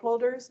the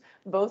stakeholders,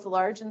 both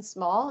large and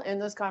small, in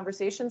those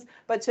conversations,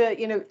 but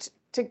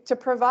to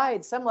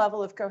provide some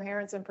level of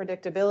coherence and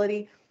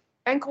predictability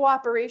and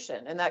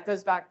cooperation. And that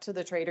goes back to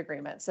the trade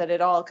agreements, that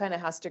it all kind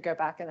of has to go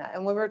back in that.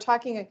 And when we're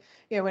talking,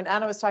 when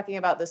Anna was talking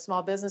about the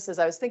small businesses,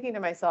 I was thinking to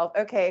myself,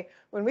 okay,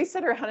 when we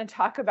sit around and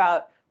talk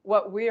about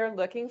what we're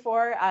looking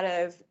for out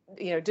of,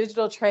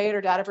 digital trade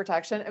or data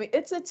protection, I mean,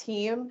 it's a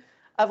team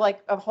of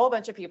like a whole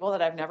bunch of people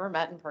that I've never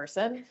met in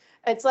person.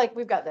 It's like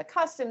we've got the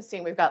customs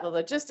team, we've got the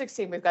logistics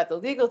team, we've got the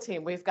legal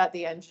team, we've got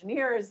the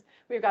engineers,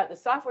 we've got the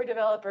software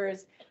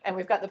developers, and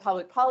we've got the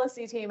public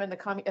policy team and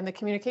the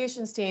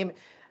communications team.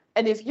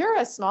 And if you're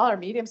a small or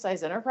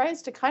medium-sized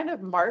enterprise, to kind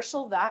of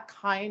marshal that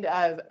kind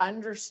of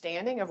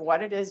understanding of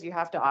what it is you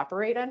have to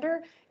operate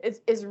under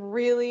is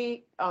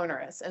really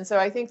onerous. And so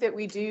I think that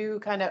we do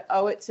kind of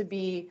owe it to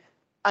be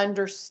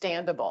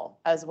understandable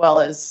as well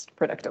as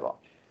predictable.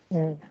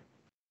 Mm.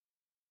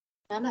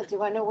 Anna, do you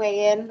want to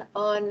weigh in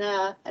on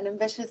an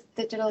ambitious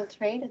digital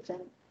trade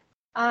agenda?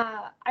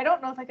 I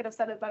don't know if I could have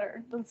said it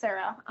better than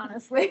Sarah,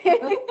 honestly.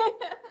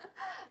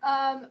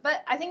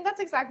 But I think that's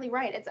exactly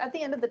right. It's at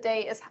the end of the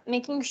day is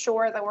making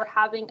sure that we're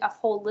having a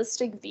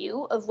holistic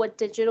view of what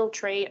digital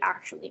trade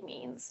actually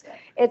means. Yeah.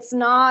 It's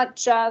not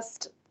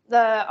just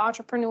the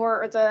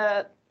entrepreneur or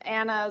the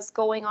Anna's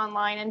going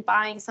online and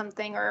buying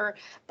something or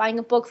buying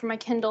a book from my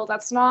Kindle.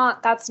 That's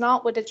not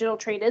what digital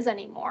trade is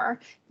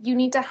anymore. You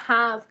need to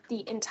have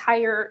the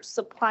entire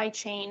supply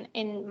chain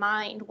in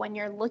mind when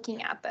you're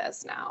looking at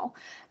this now.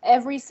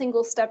 Every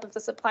single step of the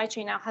supply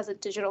chain now has a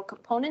digital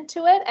component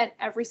to it, and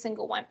every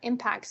single one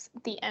impacts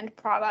the end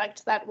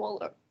product that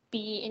will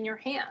be in your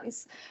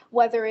hands,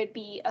 whether it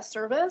be a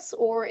service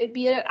or it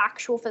be an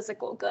actual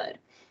physical good.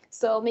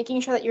 So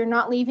making sure that you're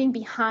not leaving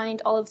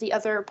behind all of the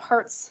other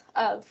parts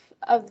of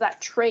that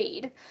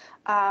trade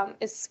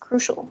is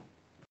crucial.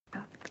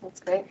 That's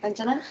great. And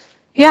Jeanette?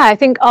 Yeah, I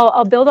think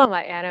I'll build on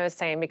what Anna was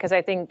saying, because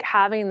I think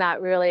having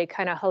that really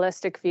kind of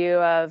holistic view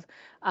of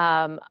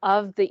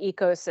the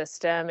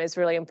ecosystem is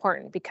really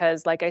important,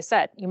 because like I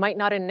said, you might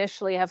not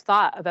initially have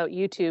thought about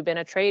YouTube in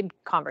a trade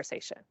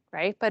conversation,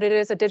 right? But it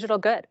is a digital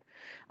good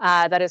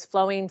that is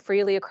flowing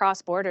freely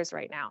across borders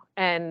right now.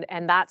 And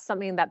that's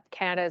something that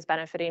Canada is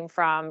benefiting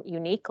from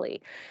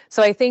uniquely.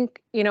 So I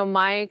think,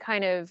 my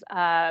kind of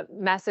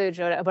message,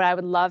 what I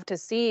would love to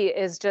see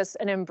is just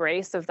an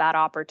embrace of that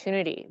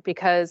opportunity,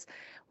 because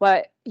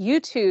what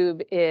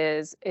YouTube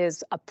is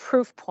a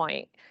proof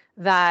point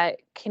that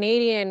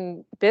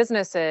Canadian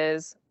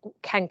businesses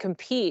can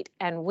compete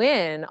and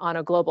win on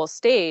a global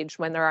stage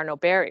when there are no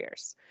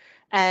barriers.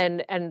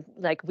 And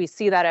like we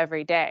see that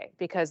every day,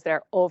 because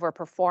they're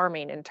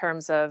overperforming in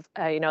terms of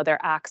their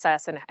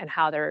access and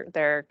how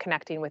they're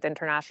connecting with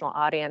international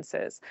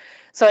audiences.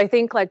 So I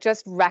think like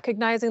just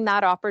recognizing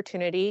that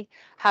opportunity,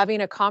 having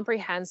a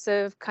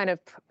comprehensive kind of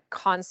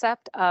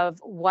concept of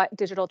what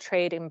digital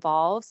trade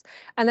involves,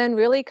 and then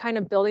really kind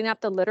of building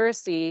up the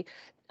literacy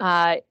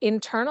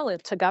internal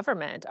to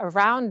government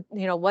around,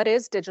 what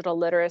is digital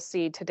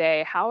literacy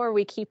today? How are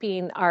we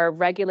keeping our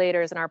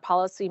regulators and our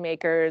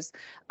policymakers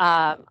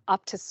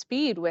up to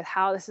speed with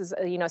how this is,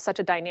 such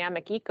a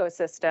dynamic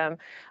ecosystem,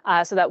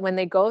 so that when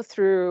they go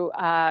through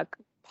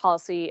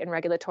policy and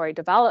regulatory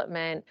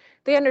development,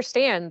 they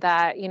understand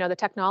that, the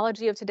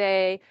technology of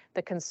today,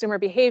 the consumer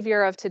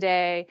behavior of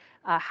today,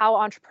 how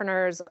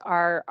entrepreneurs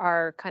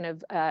are kind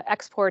of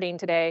exporting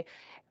today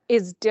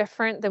is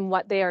different than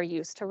what they are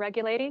used to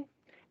regulating,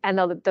 and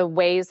the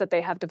ways that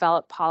they have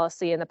developed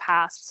policy in the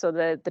past. So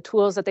the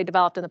tools that they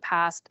developed in the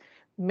past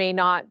may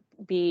not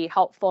be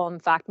helpful, in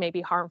fact, may be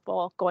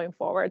harmful going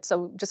forward.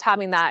 So just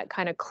having that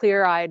kind of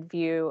clear-eyed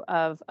view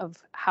of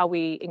how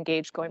we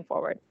engage going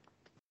forward.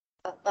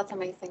 That's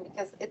amazing,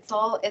 because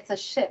it's a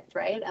shift,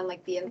 right? And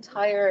like the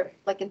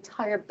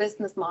entire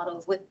business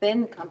models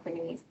within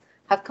companies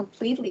have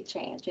completely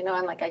changed, and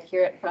like I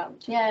hear it from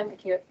GM, I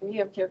hear it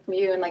from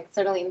you, and like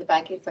certainly in the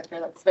banking sector,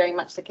 that's very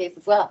much the case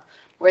as well,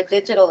 where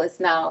digital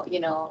is now,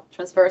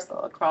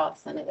 transversal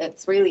across, and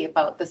it's really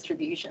about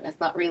distribution.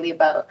 It's not really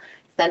about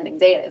sending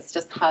data. It's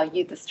just how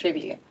you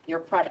distribute your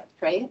product,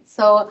 right?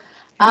 So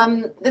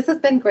this has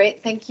been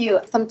great. Thank you.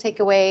 Some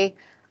takeaway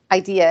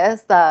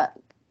ideas that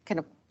kind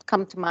of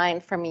come to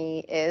mind for me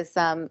is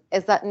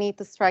that need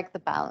to strike the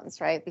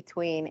balance, right,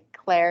 between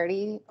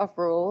clarity of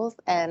rules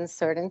and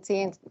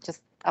certainty, and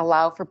just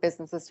allow for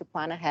businesses to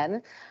plan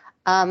ahead,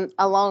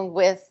 along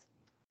with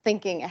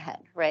thinking ahead,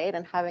 right,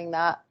 and having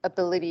that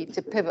ability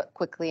to pivot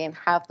quickly and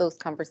have those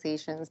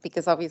conversations,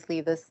 because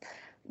obviously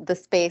the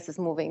space is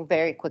moving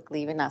very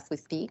quickly even as we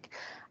speak,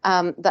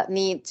 that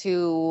need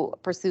to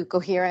pursue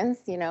coherence,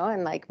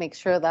 and like make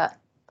sure that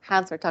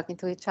hands are talking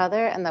to each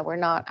other and that we're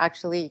not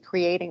actually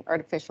creating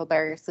artificial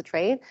barriers to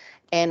trade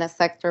in a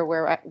sector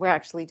where we're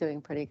actually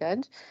doing pretty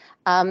good.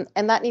 And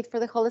that need for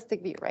the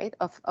holistic view, right,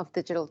 of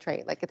digital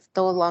trade. Like it's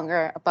no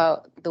longer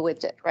about the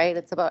widget, right?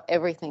 It's about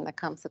everything that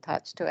comes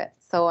attached to it.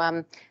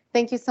 So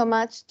thank you so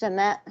much,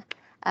 Jeanette,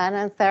 Anna,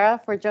 and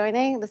Sarah for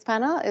joining this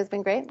panel. It's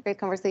been great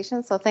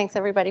conversation. So thanks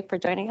everybody for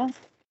joining us.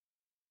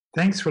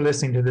 Thanks for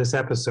listening to this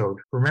episode.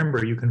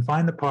 Remember, you can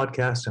find the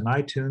podcast on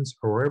iTunes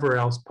or wherever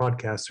else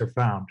podcasts are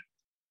found.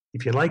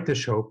 If you like the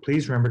show,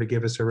 please remember to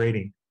give us a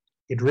rating.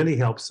 It really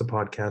helps the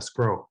podcast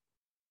grow.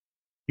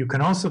 You can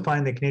also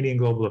find the Canadian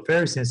Global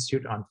Affairs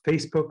Institute on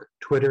Facebook,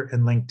 Twitter,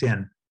 and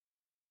LinkedIn.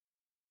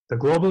 The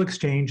Global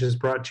Exchange is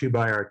brought to you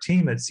by our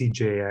team at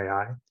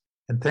CJAI,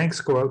 and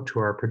thanks go out to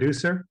our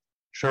producer,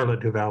 Charlotte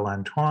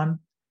Duval-Antoine,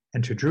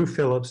 and to Drew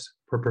Phillips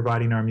for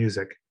providing our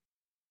music.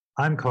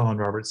 I'm Colin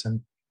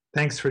Robertson.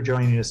 Thanks for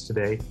joining us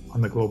today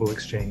on the Global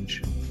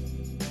Exchange.